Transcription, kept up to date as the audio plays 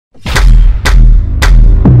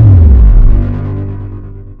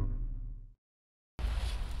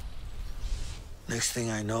Next thing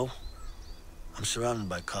I know, I'm surrounded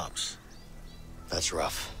by cops. That's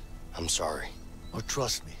rough. I'm sorry. Oh,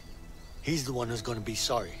 trust me, he's the one who's gonna be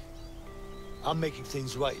sorry. I'm making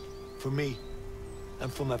things right for me and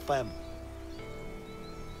for my family.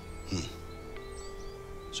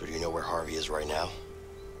 So do you know where Harvey is right now?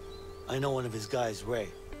 I know one of his guys, Ray.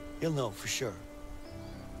 He'll know for sure.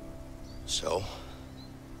 So?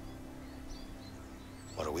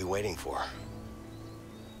 What are we waiting for?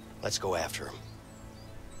 Let's go after him.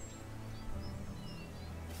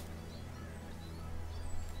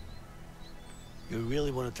 You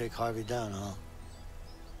really want to take Harvey down, huh?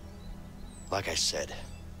 Like I said,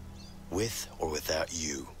 with or without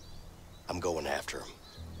you, I'm going after him.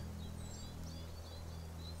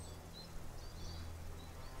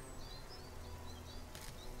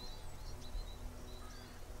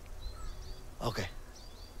 Okay.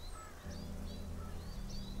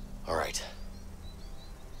 All right.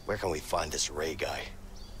 Where can we find this Ray guy?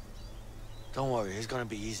 Don't worry, he's gonna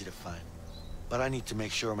be easy to find. But I need to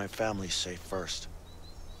make sure my family's safe first.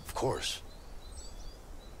 Of course.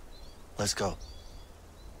 Let's go.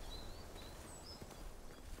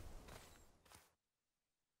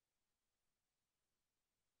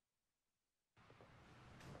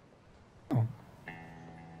 O.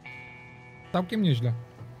 Całkiem nieźle.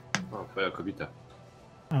 O, twoja kobieta.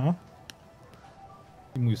 A.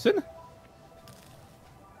 I mój syn?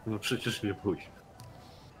 No przecież nie pójdź.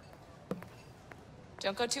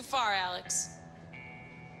 Don't go too far, Alex.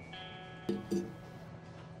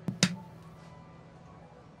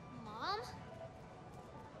 Mom?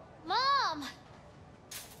 Mom!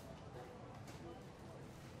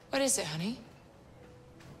 What is it, honey?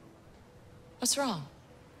 What's wrong?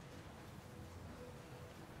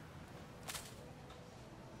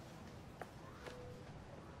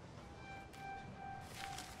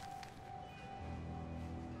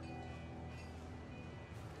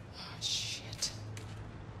 Oh, shit.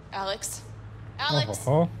 Alex? Alex?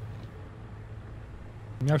 Oho.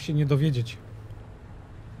 Miał się nie dowiedzieć.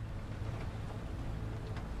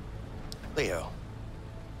 Leo,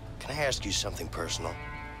 can I ask you something personal?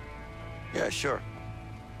 Yeah, sure.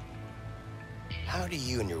 How do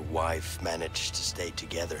you and your wife manage to stay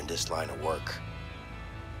together in this line of work?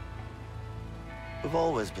 We've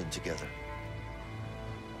always been together.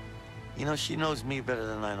 You know, she knows me better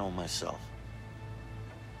than I know myself.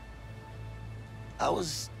 I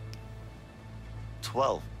was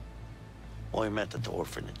 12 when we met at the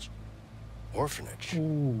orphanage. Orphanage?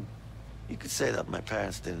 Uuu. You could say that my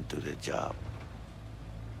parents didn't do their job.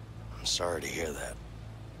 I'm sorry to hear that.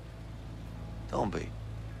 Don't be.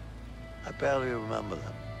 I barely remember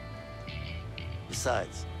them.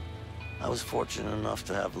 Besides, I was fortunate enough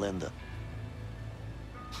to have Linda.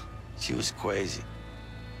 She was crazy.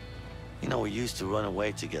 You know, we used to run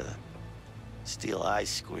away together. Steal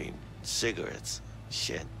ice cream, cigarettes,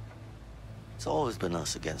 shit. It's always been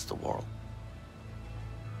us against the world.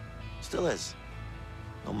 Still is.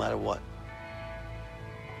 No matter what.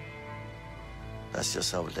 That's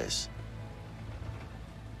just how it is.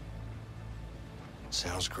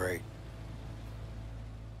 Sounds great.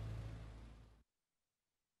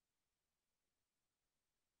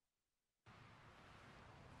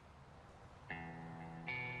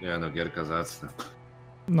 Nie no, gierka zacna.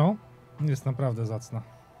 No, jest naprawdę zacna.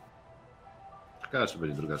 Ciekawe, czy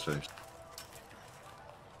będzie druga część.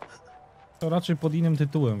 To raczej pod innym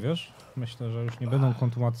tytułem, wiesz? Myślę, że już nie będą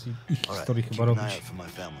kontynuacji ich historii chyba robić. For my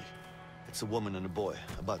family. It's a woman and a boy,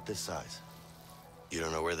 about this size. You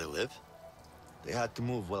don't know where they live? They had to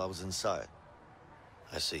move while I was inside.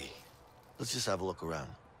 I see. Let's just have a look around.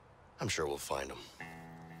 I'm sure we'll find them.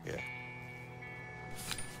 Yeah.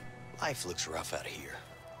 Life looks rough out here.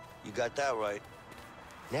 You got that right.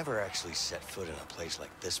 Never actually set foot in a place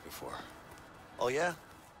like this before. Oh yeah?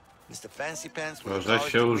 Mr. Fancy Pants with a Może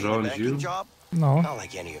college się degree and a urządził? banking job? No, Not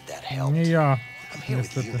like any of that helped. nie ja, I'm here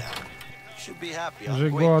with you niestety. now. Should be happy. I'm Że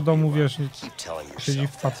great goła to be domu, around. wiesz, Keep telling siedzi w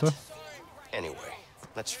yourself pace. that. Anyway,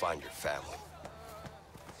 let's find your family.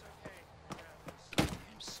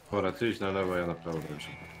 Pora, ty idź na lewo, ja na prawo ręczę.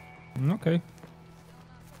 No, okej.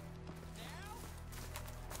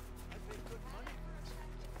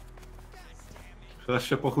 Chcesz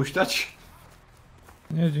się pochuśtać?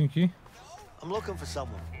 Nie, dzięki. I'm looking for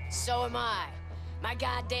someone. So am I. My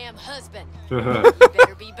goddamn husband. You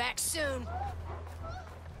better be back soon.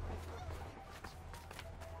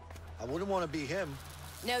 I wouldn't want to be him.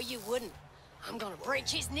 No, you wouldn't. I'm gonna break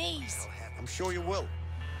his knees. I'm sure you will.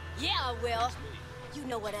 Yeah, I will. You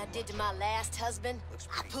know what I did to my last husband?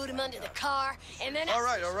 I put him under the car, and then All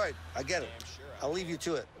right. I get it. I'll leave you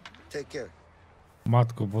to it. Take care.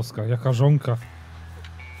 Matko boska, jaka żonka.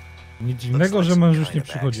 Nic dziwnego, że mąż już nie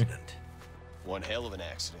przychodzi. One hell of an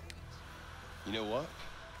accident. You know what?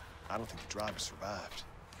 I don't think the driver survived.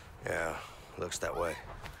 Yeah, looks that way.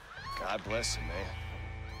 God bless him, man.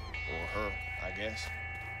 Or her, I guess.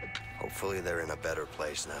 Hopefully they're in a better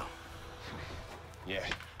place now. Yeah.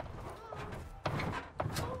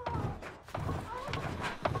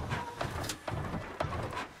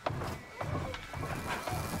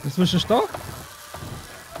 Ty słyszysz to?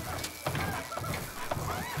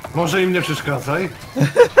 Może im nie przeszkadzaj.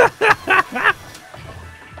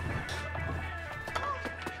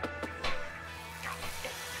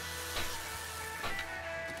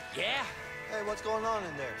 Yeah? Hey, what's going on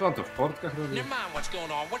in there? Co on to w portkach robi? Never mind what's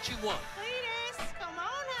going on. What you want?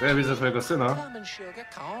 To ja widzę twojego syna. Come on, sugar.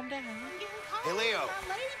 Calm down. Hey, Leo.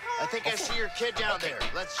 I think I see your kid down there.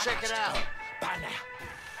 Let's check it out. Bye now.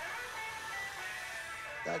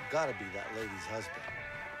 That gotta be that lady's husband.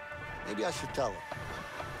 Maybe I should tell her.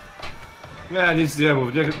 Nie, nic nie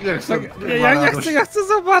mów. Niech sobie... Ja chcę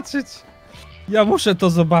zobaczyć. Ja muszę to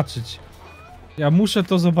zobaczyć. Ja muszę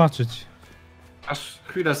to zobaczyć. Aż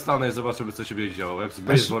chwilę stanę i zobaczymy, co ciebie działo. Jak z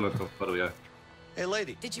baseballem to paruje. Hey,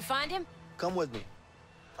 lady, Did you find him? come with me.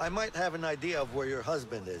 I might have an idea of where your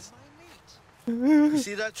husband is. You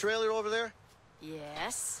see that trailer over there?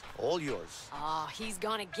 Yes. All yours. Oh, he's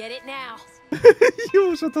gonna get it now. Ja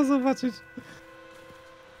muszę to zobaczyć.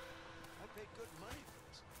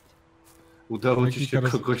 Udało ci się Kilka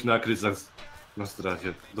razy. kogoś nakryć na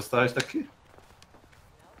stracie. Dostałeś taki?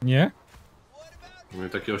 Nie? Mi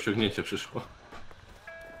takie osiągnięcie przyszło.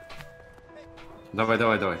 Dawaj, no.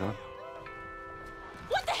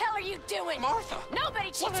 What the hell are you doing? Martha.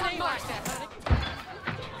 Nobody cheats on Like Martha. that.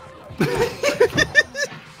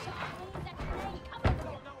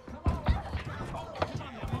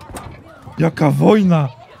 Jaka wojna!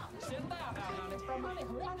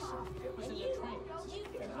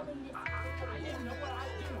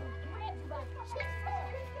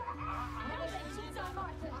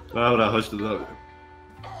 Dobra, chodź tu do mnie.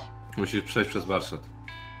 Musisz przejść przez warsztat.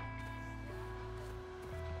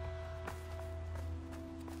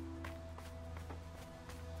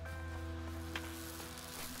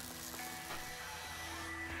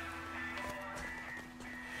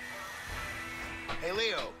 Hey,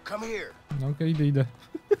 Leo, come here. No okej, idę.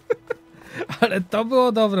 Ale to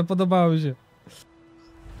było dobre, podobało mi się.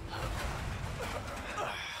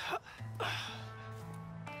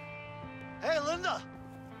 Hey, Linda!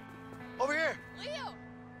 Over here! Leo!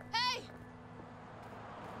 Hey!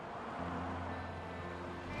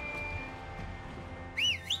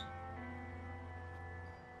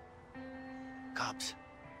 Cops.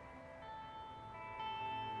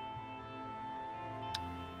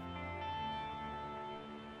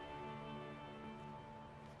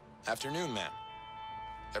 Afternoon, ma'am.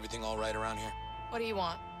 Everything all right around here? What do you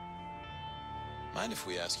want? Mind if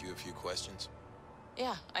we ask you a few questions?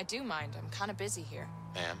 Yeah, I do mind. I'm kind of busy here.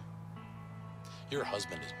 Ma'am, your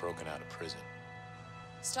husband is broken out of prison.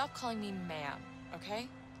 Stop calling me ma'am, okay?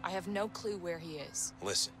 I have no clue where he is.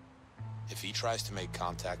 Listen, if he tries to make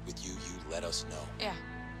contact with you, you let us know. Yeah,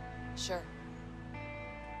 sure.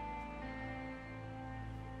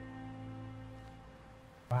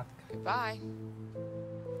 Goodbye.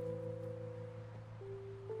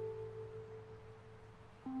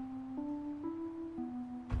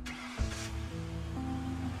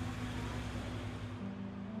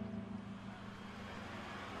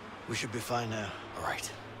 We should be fine now. All right.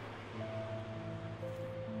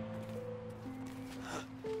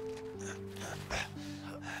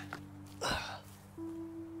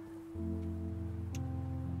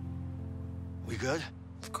 We good?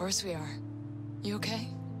 Of course we are. You okay?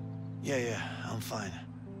 Yeah, I'm fine.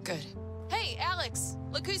 Good. Hey, Alex!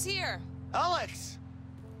 Look who's here! Alex!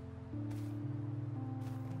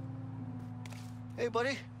 Hey,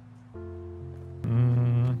 buddy.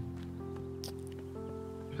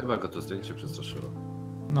 Chyba go to zdjęcie przestraszyło.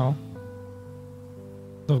 No.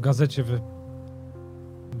 To w gazecie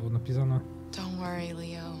było napisane. Don't worry,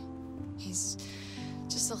 Leo. He's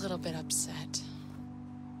just a little bit upset.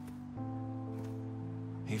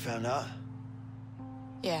 He found out?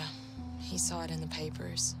 Yeah, he saw it in the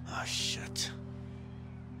papers. Oh, shit.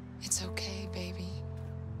 It's okay, baby.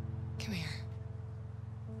 Come here.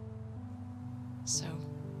 So,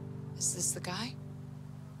 is this the guy?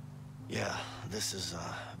 Yeah, this is,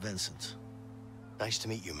 Vincent. Nice to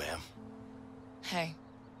meet you, ma'am. Hey.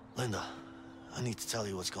 Linda, I need to tell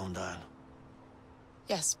you what's going down.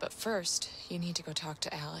 Yes, but first, you need to go talk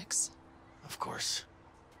to Alex. Of course.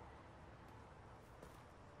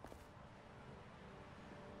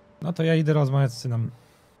 No to ja idę rozmawiać z synem.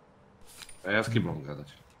 A ja z kim mam gadać?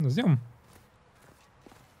 No z nią.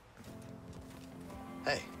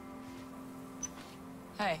 Hey.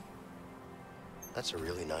 Hey, That's a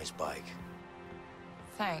really nice bike.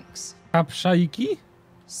 thanks. Kapszaiki?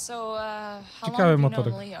 So, how long Ciekawy have you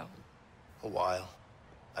motorek. known Leo? A while,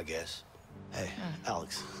 I guess. Hey,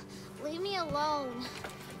 Alex. Leave me alone.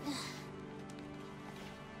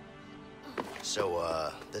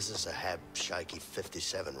 So, this is a Habshike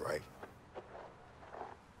 57, right?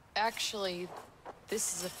 Actually,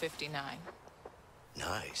 this is a 59.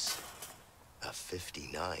 Nice. A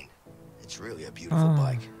 59. It's really a beautiful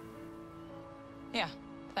bike. Yeah,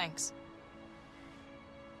 thanks.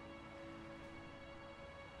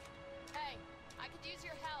 Hey, I could use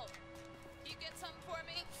your help. Can you get something for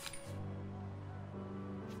me?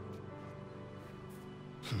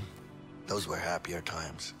 Those were happier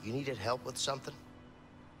times. You needed help with something?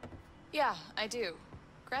 Yeah, I do.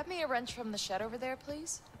 Grab me a wrench from the shed over there,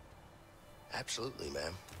 please. Absolutely,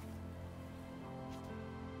 ma'am.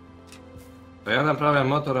 To ja naprawiam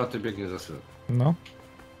motor, a ty biegnie za synem. No.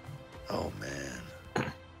 Oh, man.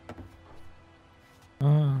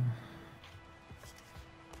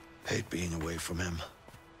 Hate being away from him.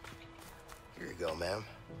 Here you go, ma'am.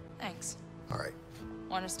 Thanks. All right.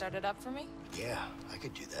 Want to start it up for me? Yeah, I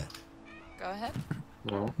could do that. Go ahead.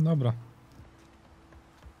 No. Dobra.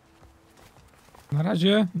 Na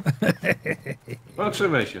razie. No,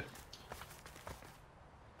 trzymaj się.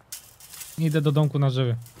 Idę do domku na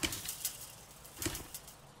drzewie.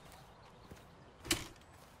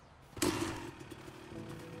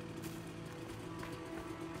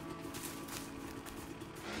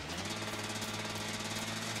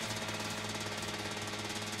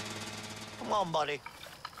 Come on, buddy.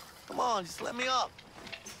 Come on, just let me up.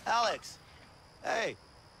 Alex. Hey.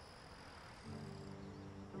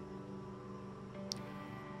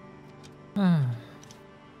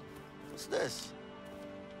 What's this?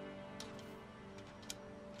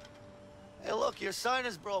 Hey, look, your sign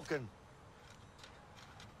is broken.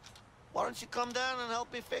 Why don't you come down and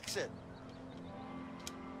help me fix it?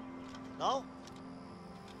 No?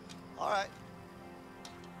 All right.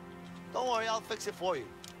 Don't worry, I'll fix it for you.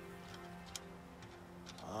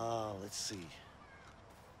 Let's see.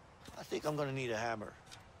 I think I'm gonna need a hammer.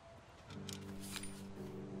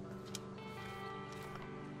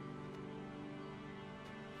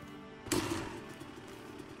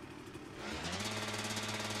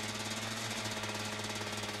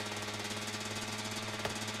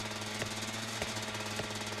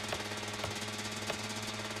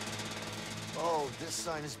 Oh, this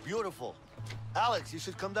sign is beautiful. Alex, you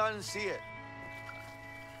should come down and see it.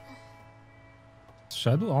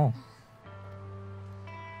 Zszedł? O.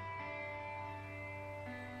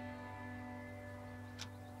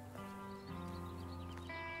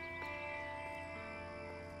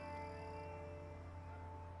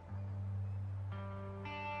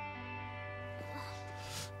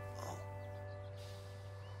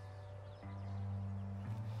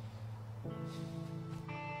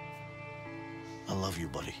 I love you,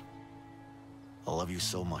 buddy. I love you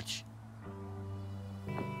so much.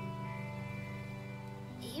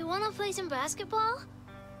 You wanna play some basketball?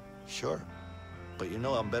 Sure. But you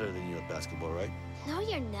know I'm better than you at basketball, right? No,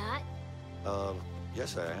 you're not.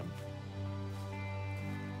 Yes I am.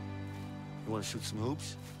 You wanna shoot some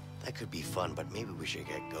hoops? That could be fun, but maybe we should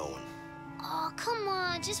get going. Oh, come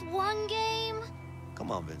on, just one game?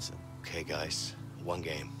 Come on, Vincent. Okay, guys. One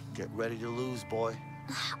game. Get ready to lose, boy.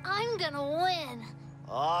 I'm gonna win.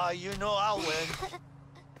 Ah, you know I'll win.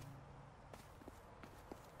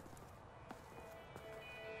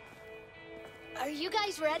 Are you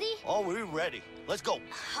guys ready? Oh, we're ready. Let's go.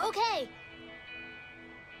 Okay.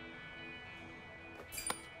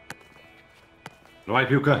 Dawaj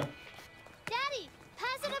piłkę. Daddy,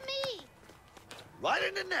 pass it to me. Right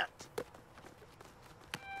in the net.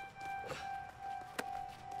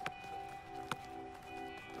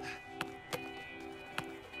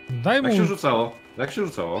 Daj mu. Jak się rzucało? Jak się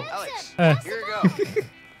rzucało? Alex, E. here you go.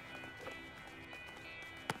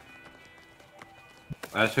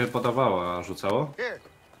 A się podawało, a rzucało? Here.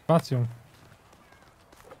 Spacją.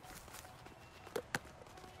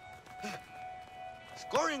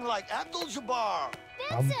 Scoring like Abdul-Jabbar.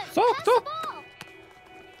 Vincent, Co? pass Kto? the ball.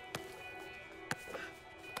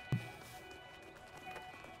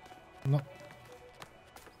 No.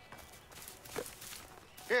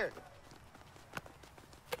 Here.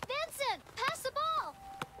 Vincent, pass the ball.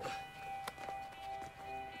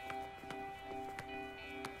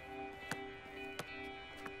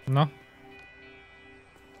 No.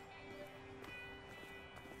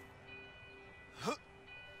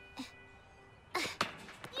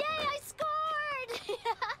 Yay, I scored!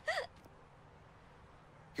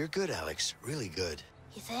 You're good, Alex. Really good.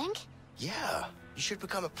 You think? Yeah, you should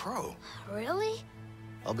become a pro. Really?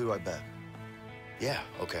 I'll be right back. Yeah,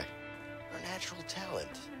 okay. You're a natural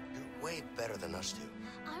talent. You're way better than us two.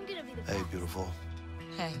 I'm gonna be the Hey, best. beautiful.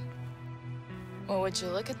 Hey. Well, would you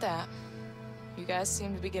look at that? You guys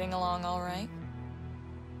seem to be getting along all right.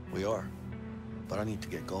 We are. But I need to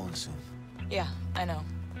get going soon. Yeah, I know.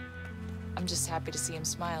 I'm just happy to see him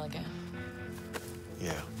smile again.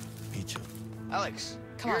 Yeah, me too. Alex,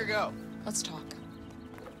 Come here on. you go. Let's talk.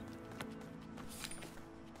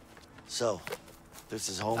 So, this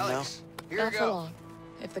is home Alex, here Not you for go. long.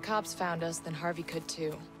 If the cops found us, then Harvey could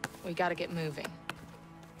too. We gotta get moving.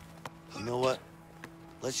 now? You know what?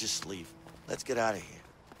 Let's just leave. Let's get out of here.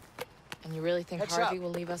 And you really think Heads Harvey up.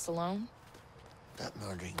 will leave us alone? That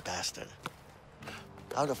murdering bastard.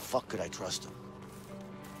 How the fuck could I trust him?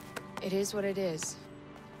 It is what it is.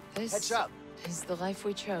 This Heads up. is the life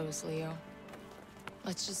we chose, Leo.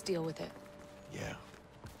 Let's just deal with it. Yeah.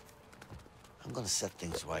 I'm gonna set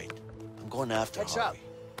things right. I'm going after Heads up. Harvey.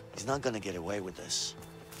 He's not gonna get away with this.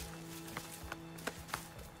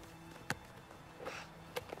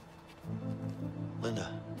 Linda,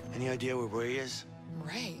 any idea where Ray is?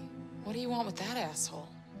 Ray, what do you want with that asshole?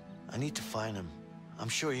 I need to find him. I'm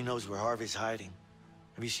sure he knows where Harvey's hiding.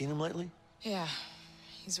 Have you seen him lately? Yeah,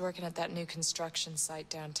 he's working at that new construction site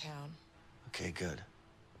downtown. Okay, good.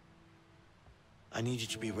 I need you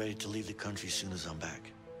to be ready to leave the country as soon as I'm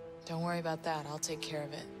back. Don't worry about that, I'll take care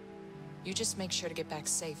of it. You just make sure to get back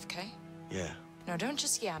safe, okay? Yeah, No, don't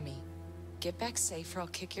just yeah me. Get back safe or I'll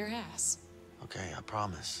kick your ass. okay, I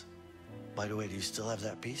promise. By the way, do you still have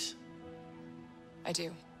that piece? I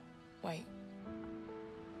do. Wait.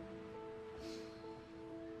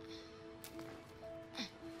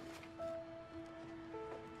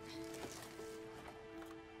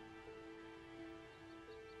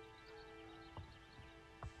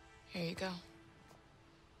 Here you go.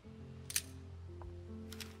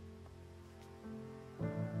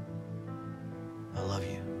 I love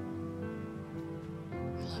you.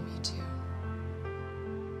 I love you too.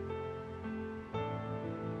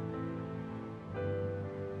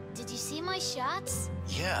 Did you see my shots?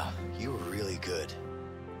 Yeah, you were really good.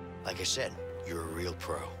 Like I said, you're a real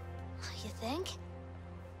pro. You think?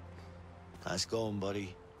 Nice going,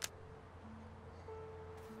 buddy.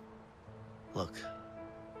 Look,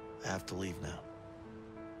 I have to leave now.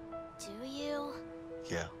 Do you?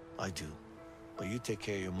 Yeah, I do. But you take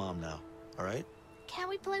care of your mom now, all right? Can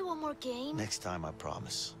we play one more game? Next time, I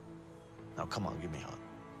promise. Now, come on, give me a hug.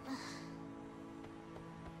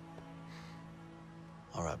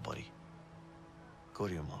 All right, buddy. Go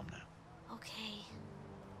to your mom now. Okay.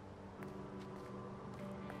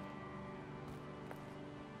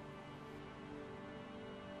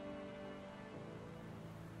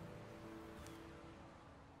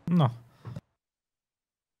 No.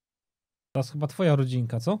 Teraz chyba twoja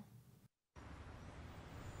rodzinka, co?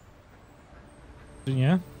 Czy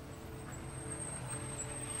nie?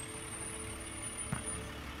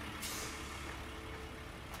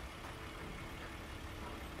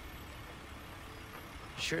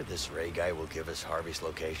 Sure this Ray guy will give us Harvey's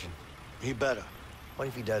location? He better. What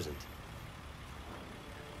if he doesn't?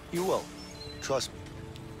 You will. Trust me.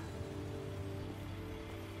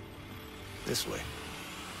 This way.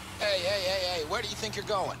 Hey, where do you think you're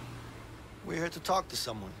going? We're here to talk to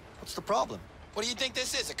someone. What's the problem? What do you think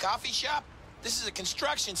this is, a coffee shop? This is a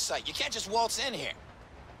construction site. You can't just waltz in here.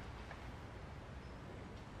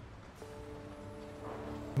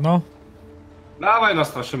 No, Dawaj,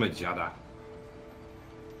 nastraszymy dziada.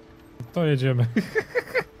 to jedziemy.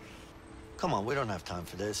 Come on, we don't have time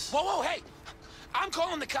for this. Whoa, hey! I'm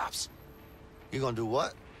calling the cops. You gonna do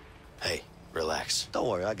what? Hey, relax. Don't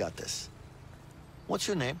worry, I got this. What's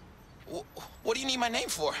your name? What do you need my name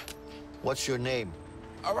for? What's your name?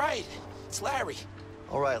 All right, it's Larry.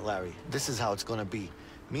 All right, Larry, this is how it's gonna be.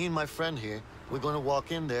 Me and my friend here, we're gonna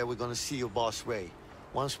walk in there, we're gonna see your boss, Ray.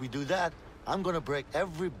 Once we do that, I'm gonna break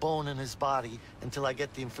every bone in his body until I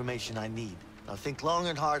get the information I need. Now think long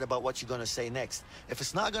and hard about what you're gonna say next. If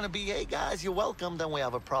it's not gonna be, hey guys, you're welcome, then we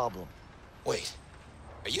have a problem. Wait,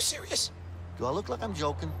 are you serious? Do I look like I'm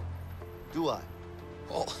joking? Do I?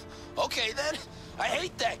 Well, okay then. I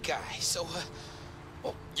hate that guy, so,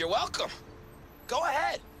 well, you're welcome. Go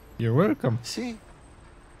ahead. You're welcome. See?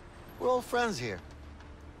 We're all friends here.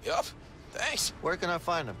 Yup, thanks. Where can I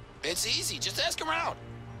find him? It's easy, just ask around.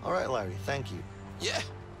 All right, Larry, thank you. Yeah,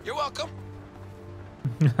 you're welcome.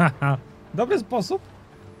 Dobry sposób.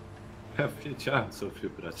 Ja wiedziałem, co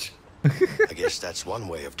wybrać. I guess that's one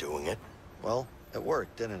way of doing it. Well, it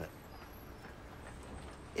worked, didn't it?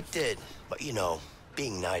 It did, but you know,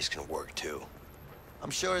 being nice can work too.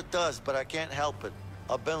 I'm sure it does, but I can't help it.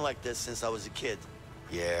 I've been like this since I was a kid.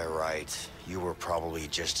 Yeah, right. You were probably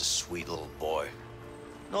just a sweet little boy.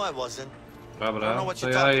 No, I wasn't. Dobra, to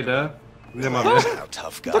ja idę. Nie mam Now,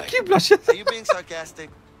 tough Do guy. kibla się... Are you being sarcastic?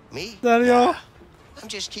 Me? Serio? Nah, I'm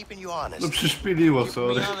just keeping you honest. No przyszpiliło, You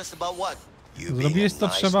sorry. being honest about what? You being Zrobiłeś a co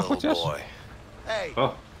nice trzeba little chociaż? boy. Hey,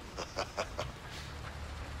 O,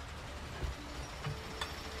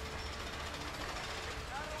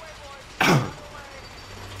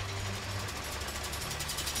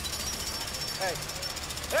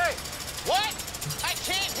 hey, What? I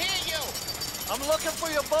can't hear you. I'm looking for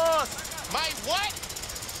your boss. My what?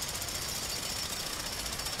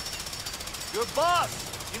 Your boss.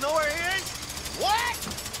 You know where he is? What?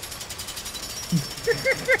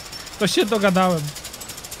 To się dogadałem.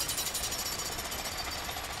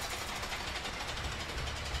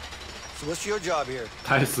 So what's your job here?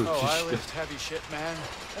 Tyson Oh, I ciśnie. lift heavy shit, man,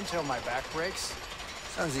 until my back breaks.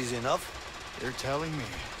 Sounds easy enough. You're telling me.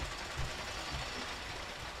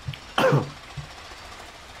 I'm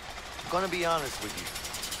gonna be honest with you.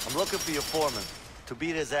 I'm looking for your foreman to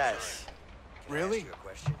beat his ass. Really?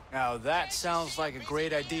 Now that sounds like a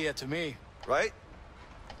great idea to me. Right?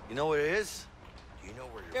 You know where it is? Do you know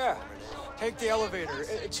where your Yeah. foreman is? Take the elevator.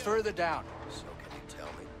 It's further down. So can you tell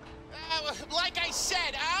me? Like I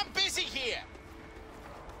said, I'm busy here.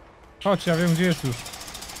 Chodź, ja wiem gdzie jest już.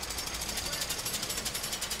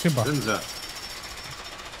 Chyba. Rędzę.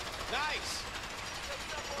 Nice.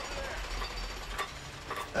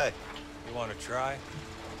 Hey, You want to try?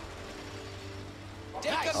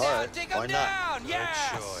 Take him All down, right, take why him not? down, Good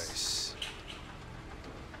yes! choice.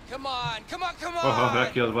 Come on, come on, come Oho, on!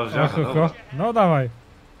 jaki O, odważniaka, ho, dobra. ho. No dawaj.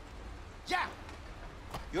 Yeah!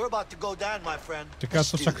 you're about to go down, my friend. Ciekawe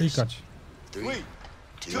co trzeba klikać. 3,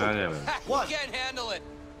 2, Ja nie wiem. Ha, you can't handle it!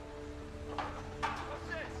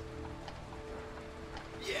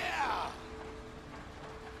 Yeah!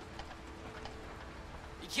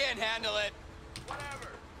 You can't handle it!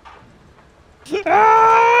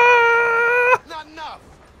 Not enough!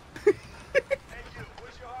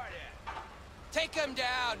 Take him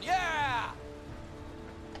down, yeah!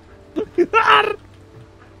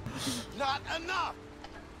 Not enough!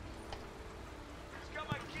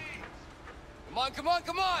 Come on, come on,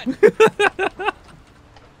 come on!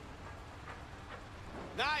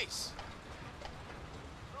 Nice!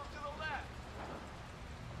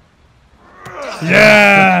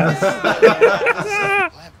 Yes! I'll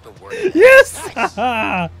have to work. Yes!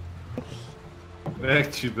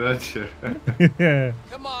 Jak ci będzie?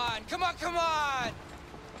 Come on, come on, come on!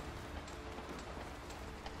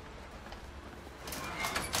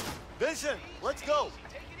 Vincent, let's go.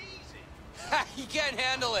 Ha, you can't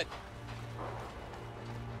handle it!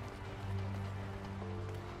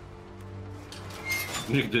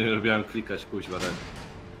 Nigdy nie lubiłem klikać, kuźwa, tak.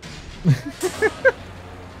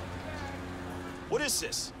 What is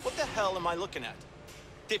this? What the hell am I looking at?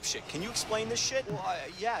 Dipshit, can you explain this shit? Well,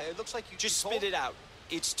 yeah, it looks like you Just spit it out.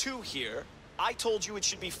 It's 2 here. I told you it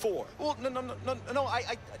should be 4. Well, no, no. No.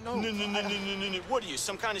 What are you,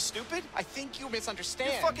 some kind of stupid? I think you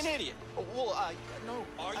misunderstand. You're a fucking idiot. Well, no.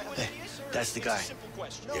 Are you an Hey, idiot, sir? that's the It's a guy. simple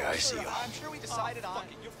question. Yeah, I see you. I'm sure we decided on.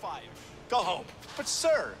 Fuck it, you're fired. Go home. But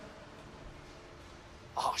sir,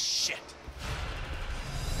 Oh, shit.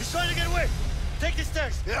 He's trying to get away. Take the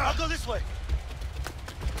stairs. Yeah. I'll go this way.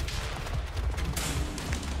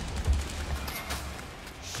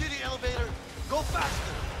 Shitty elevator. Go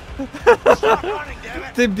faster. Stop running, damn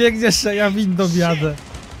it. Ty biegniesz, a ja windą jadę.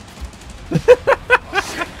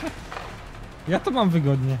 Ja to mam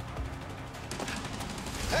wygodnie.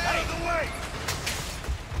 Out of the way.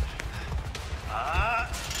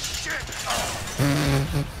 Shit.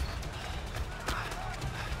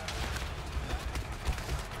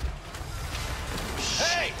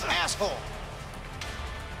 Hey, asshole!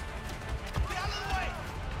 Get out of the way.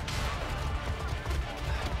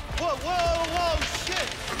 Whoa, shit.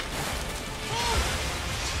 Move.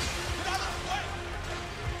 Get out of the way.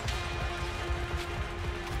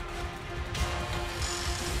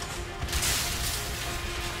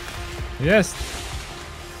 Jest.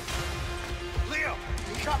 Leo,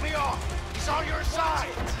 he cut me off. He's on your side.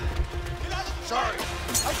 Get out of the Sorry.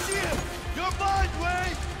 I see him. You're mine,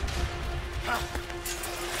 Wade.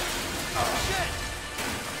 Shit.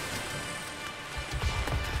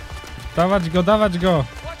 Dawać go, dawać go. Watch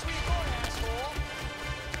where you're going, asshole!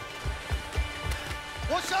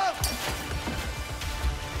 What's up?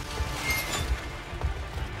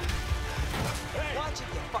 Watch it,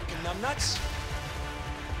 you fucking numbnuts.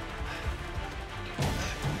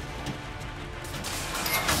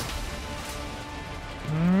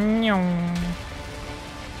 Nią.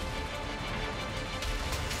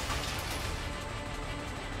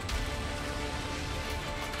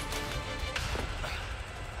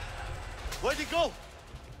 go.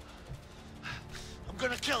 I'm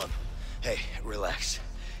gonna kill him. Hey, relax.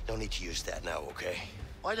 No need to use that now, okay?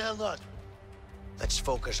 Why the hell not? Let's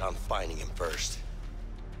focus on finding him first.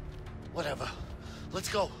 Whatever.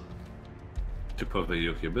 Let's go. Typowy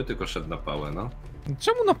Yuuhi, by tylko szedł na pałę, no.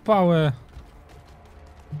 Czemu na pałę?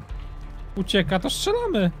 Ucieka, to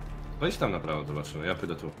strzelamy. Wejdź tam na prawo, zobaczymy. Ja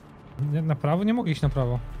pójdę tu. Nie, na prawo? Nie mogę iść na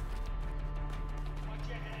prawo.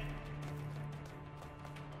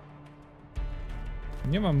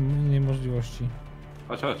 Nie mam innej możliwości.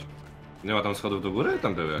 Chodź, chodź. Nie ma tam schodów do góry?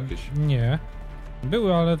 Tam były jakieś. Nie.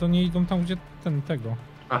 Były, ale to nie idą tam, gdzie tego.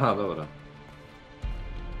 Aha, dobra.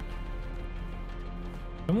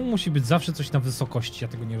 Czemu musi być zawsze coś na wysokości? Ja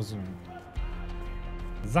tego nie rozumiem.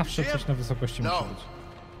 Zawsze coś na wysokości musi być.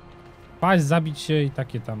 Paść, zabić się i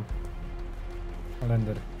takie tam.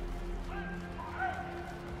 Kalender.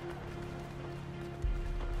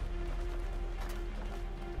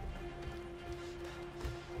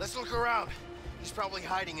 Let's look around. He's probably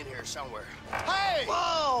hiding in here somewhere. Hey!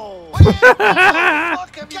 Whoa!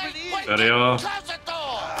 Fuck, have you been eating? Serio? Close the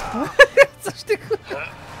door! Coś ty...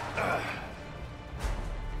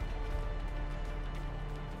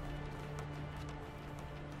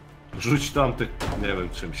 Rzuć tam ty... nie wiem,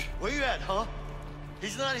 czymś. Where you at, huh?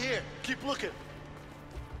 He's not here. Keep looking.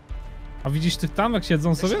 A widzisz tych tam, jak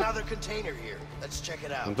siedzą There's sobie? another container here. Let's check it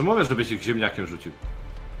No out. to mówię, żebyś ich ziemniakiem rzucił.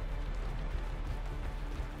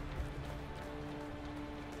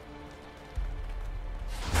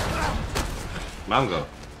 Mam go.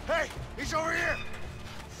 Hey, he's over here.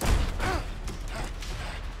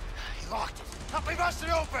 He locked it. Help me bust it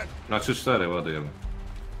open. Na 3-4 ładujemy.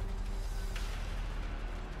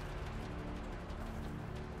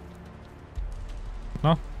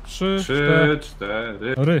 No, 3, 3,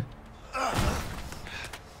 4. 4.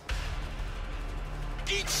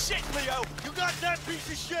 Eat shit, Leo! You got that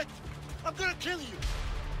piece of shit! I'm gonna kill you!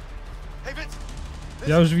 Hey, Vince!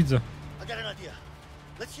 Ja już widzę. I got an idea.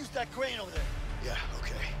 Let's use that crane over there. Yeah,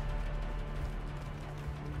 okay.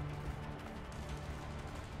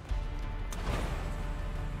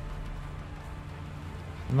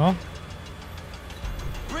 No.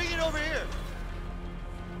 Bring it over here!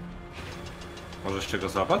 Możesz się go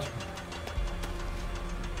złapać?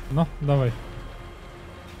 No, dawaj.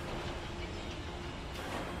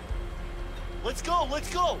 Let's go,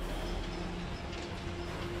 let's go!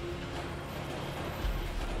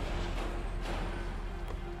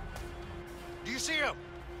 Do you see him?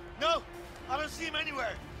 No, I don't see him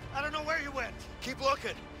anywhere. I don't know where he went. Keep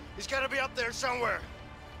looking. He's got to be up there somewhere.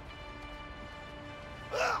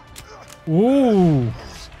 Uuu.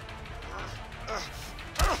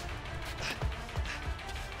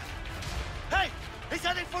 Hey, he's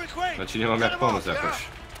heading for the crane. Ja ci nie mam jak pomóc jakoś.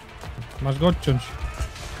 Masz go odciąć.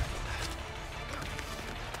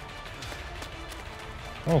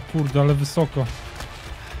 O kurde, ale wysoko.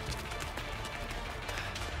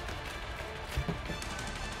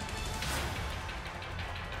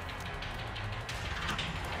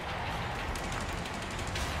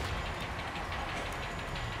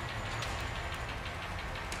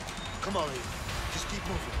 Come on, Leo. Just keep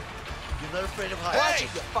moving. You're not afraid of heights. Watch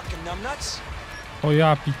it, you fucking numbnuts. O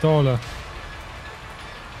ja pitole.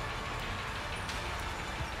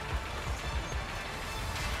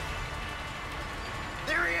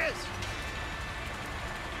 There he is.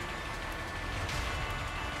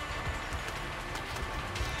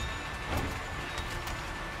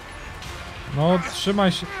 No,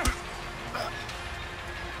 trzymaj się.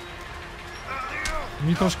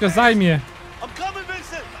 Mi troszkę zajmie. I'm coming,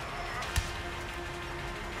 Vincent.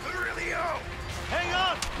 Leo. Hang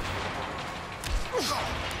on.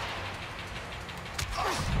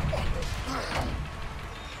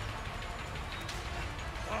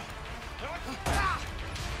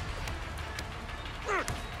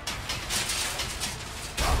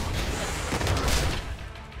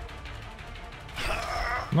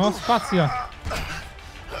 No, spacja.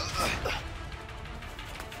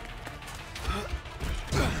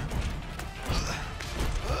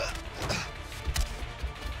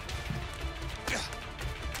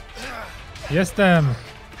 Jestem.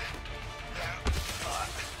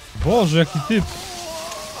 Boże, jaki typ.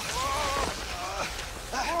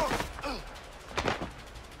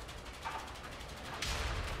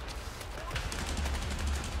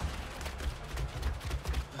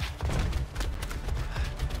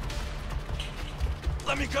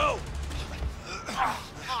 Let me go.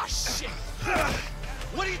 Oh, shit.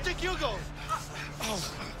 Where do you think you're going?